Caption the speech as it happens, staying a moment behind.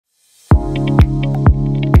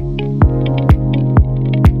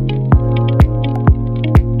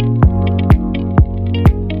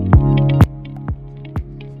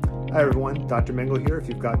Dr. Mengel here. If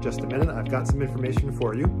you've got just a minute, I've got some information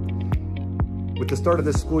for you. With the start of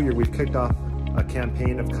this school year, we've kicked off a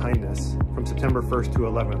campaign of kindness from September 1st to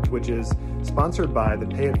 11th, which is sponsored by the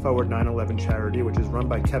Pay It Forward 9/11 charity, which is run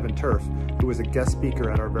by Kevin Turf, who was a guest speaker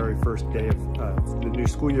at our very first day of the new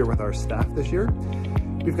school year with our staff this year.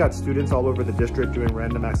 We've got students all over the district doing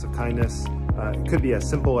random acts of kindness. It could be as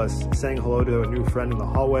simple as saying hello to a new friend in the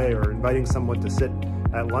hallway, or inviting someone to sit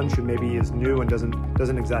at lunch who maybe is new and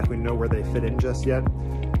doesn't exactly know where they fit in just yet.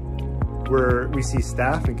 We see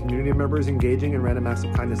staff and community members engaging in random acts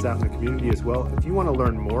of kindness out in the community as well. If you want to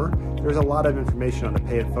learn more, there's a lot of information on the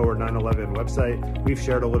Pay It Forward 9/11 website. We've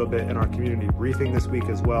shared a little bit in our community briefing this week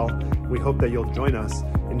as well. We hope that you'll join us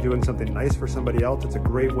in doing something nice for somebody else. It's a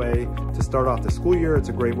great way to start off the school year. It's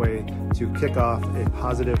a great way to kick off a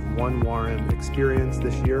positive One Warren experience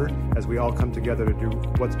this year as we all come together to do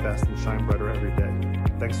what's best and shine brighter every day.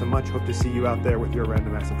 Thanks so much. Hope to see you out there with your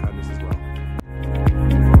random acts of kindness as well.